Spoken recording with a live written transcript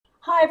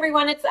Hi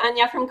everyone, it's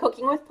Anya from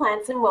Cooking with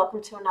Plants and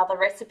welcome to another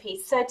recipe.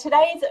 So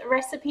today's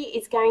recipe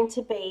is going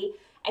to be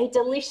a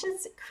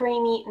delicious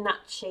creamy nut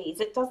cheese.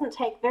 It doesn't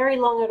take very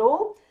long at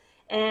all,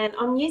 and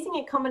I'm using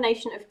a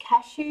combination of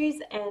cashews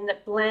and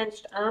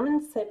blanched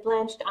almonds. So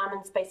blanched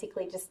almonds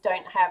basically just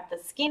don't have the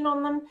skin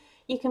on them.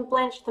 You can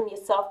blanch them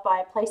yourself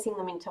by placing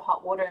them into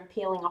hot water and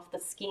peeling off the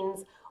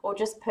skins, or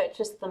just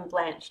purchase them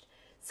blanched.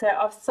 So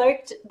I've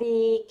soaked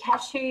the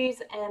cashews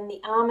and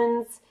the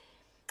almonds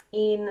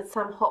in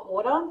some hot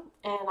water,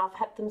 and I've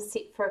had them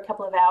sit for a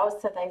couple of hours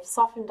so they've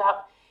softened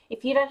up.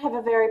 If you don't have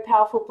a very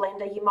powerful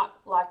blender, you might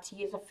like to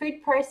use a food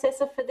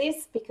processor for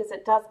this because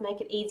it does make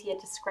it easier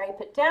to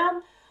scrape it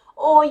down,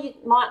 or you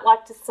might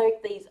like to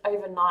soak these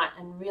overnight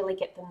and really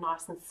get them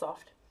nice and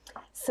soft.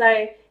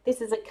 So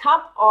this is a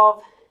cup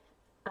of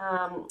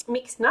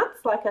mixed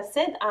nuts, like I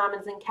said,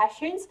 almonds and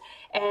cashews,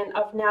 and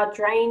I've now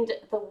drained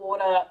the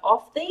water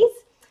off these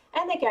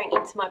and they're going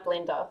into my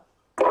blender.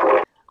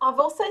 I've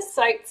also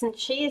soaked some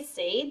chia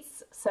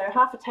seeds, so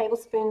half a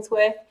tablespoon's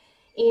worth,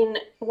 in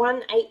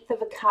 1/8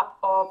 of a cup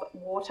of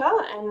water,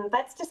 and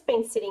that's just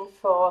been sitting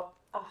for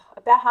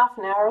about half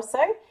an hour or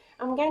so.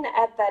 I'm going to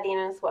add that in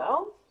as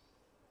well.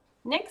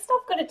 Next,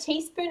 I've got a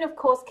teaspoon of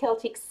coarse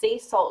Celtic sea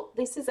salt.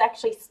 This is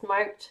actually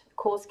smoked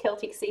coarse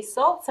Celtic sea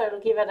salt, so it'll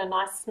give it a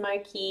nice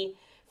smoky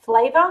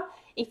flavour.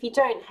 If you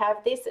don't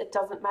have this, it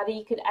doesn't matter.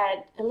 You could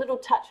add a little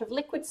touch of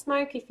liquid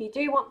smoke if you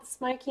do want the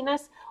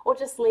smokiness, or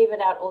just leave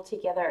it out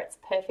altogether. It's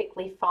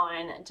perfectly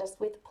fine just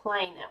with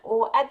plain,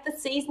 or add the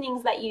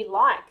seasonings that you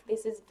like.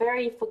 This is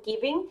very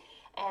forgiving,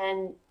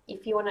 and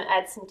if you want to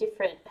add some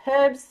different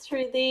herbs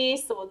through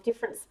this or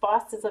different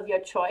spices of your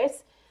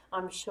choice,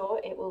 I'm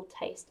sure it will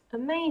taste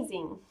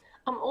amazing.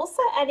 I'm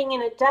also adding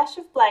in a dash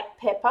of black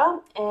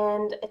pepper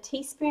and a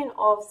teaspoon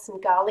of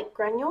some garlic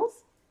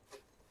granules.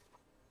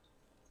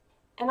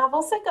 And I've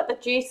also got the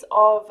juice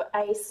of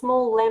a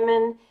small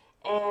lemon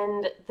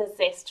and the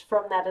zest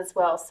from that as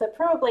well. So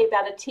probably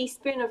about a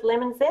teaspoon of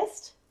lemon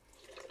zest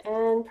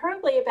and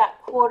probably about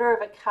 1/4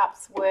 of a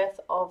cup's worth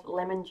of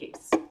lemon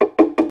juice.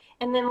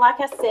 And then, like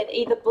I said,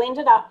 either blend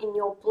it up in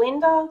your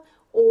blender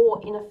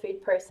or in a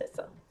food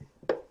processor.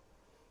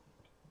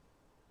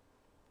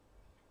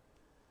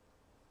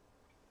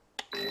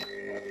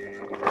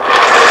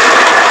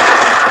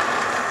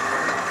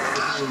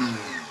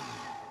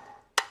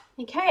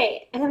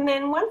 Okay, and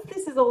then once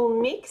this is all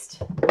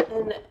mixed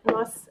and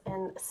nice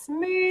and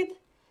smooth,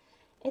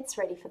 it's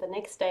ready for the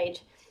next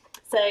stage.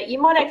 So you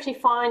might actually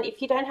find, if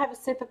you don't have a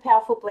super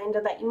powerful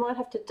blender, that you might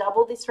have to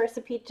double this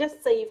recipe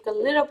just so you've got a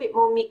little bit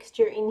more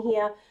mixture in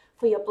here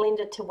for your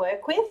blender to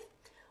work with,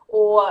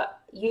 or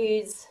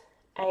use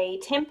a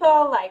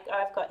temper like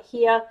I've got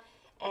here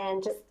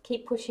and just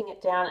keep pushing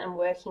it down and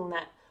working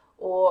that,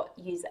 or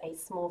use a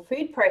small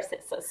food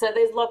processor. So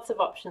there's lots of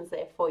options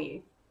there for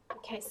you.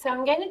 Okay, so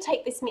I'm going to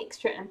take this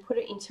mixture and put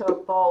it into a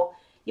bowl.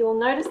 You'll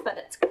notice that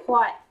it's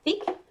quite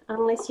thick,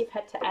 unless you've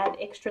had to add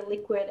extra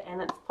liquid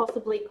and it's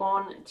possibly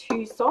gone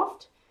too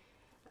soft.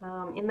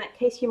 In that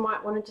case, you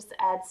might want to just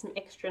add some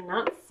extra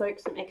nuts, soak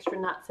some extra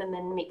nuts, and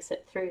then mix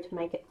it through to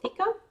make it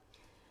thicker.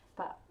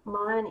 But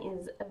mine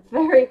is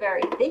very,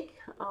 very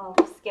thick. I'll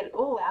just get it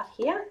all out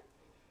here,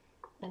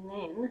 and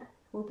then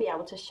we'll be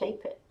able to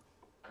shape it.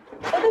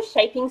 For the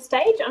shaping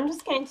stage, I'm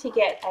just going to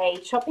get a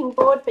chopping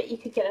board, but you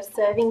could get a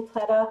serving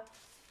platter.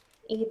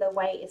 Either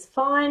way is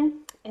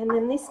fine. And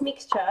then this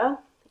mixture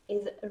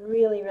is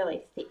really,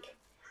 really thick,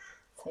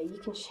 so you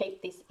can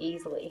shape this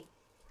easily.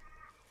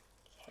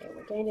 Okay,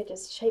 we're going to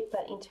just shape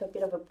that into a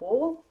bit of a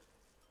ball.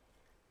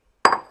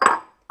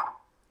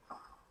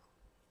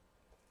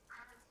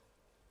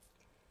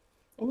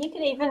 And you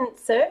can even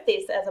serve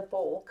this as a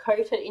ball,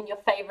 coat it in your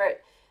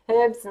favourite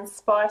herbs and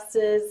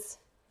spices,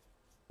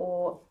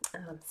 or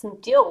some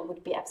dill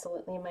would be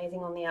absolutely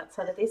amazing on the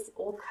outside of this,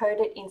 or coat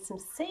it in some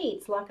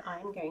seeds like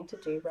I'm going to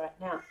do right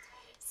now.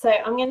 So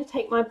I'm going to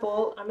take my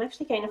ball, I'm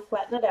actually going to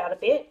flatten it out a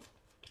bit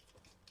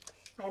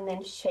and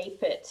then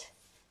shape it.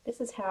 This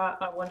is how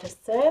I want to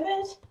serve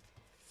it.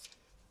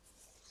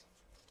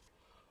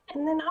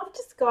 And then I've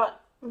just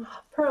got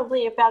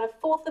probably about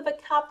 1/4 of a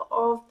cup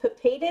of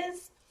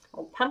pepitas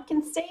or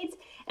pumpkin seeds,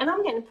 and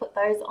I'm going to put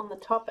those on the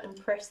top and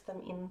press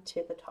them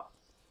into the top.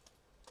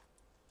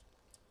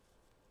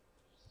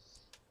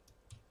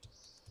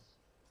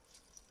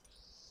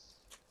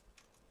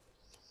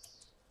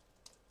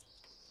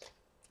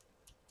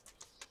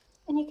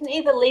 And you can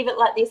either leave it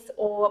like this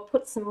or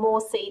put some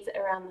more seeds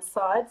around the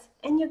sides,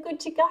 and you're good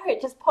to go.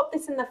 Just pop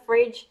this in the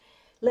fridge,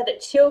 let it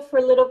chill for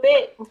a little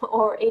bit,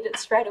 or eat it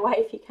straight away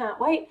if you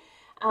can't wait.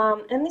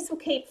 And this will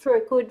keep for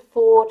a good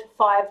 4 to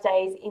 5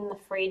 days in the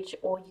fridge,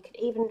 or you could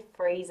even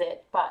freeze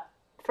it, but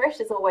fresh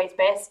is always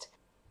best.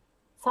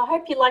 So I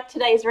hope you liked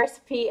today's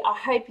recipe. I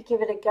hope you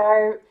give it a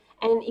go.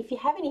 And if you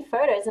have any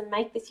photos and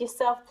make this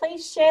yourself,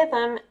 please share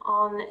them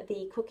on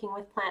the Cooking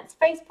with Plants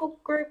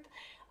Facebook group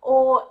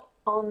or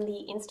on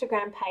the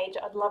Instagram page.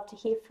 I'd love to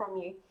hear from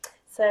you.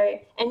 So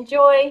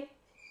enjoy,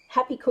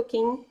 happy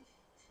cooking,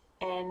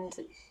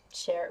 and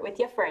share it with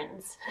your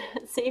friends.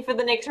 See you for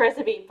the next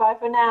recipe. Bye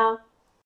for now.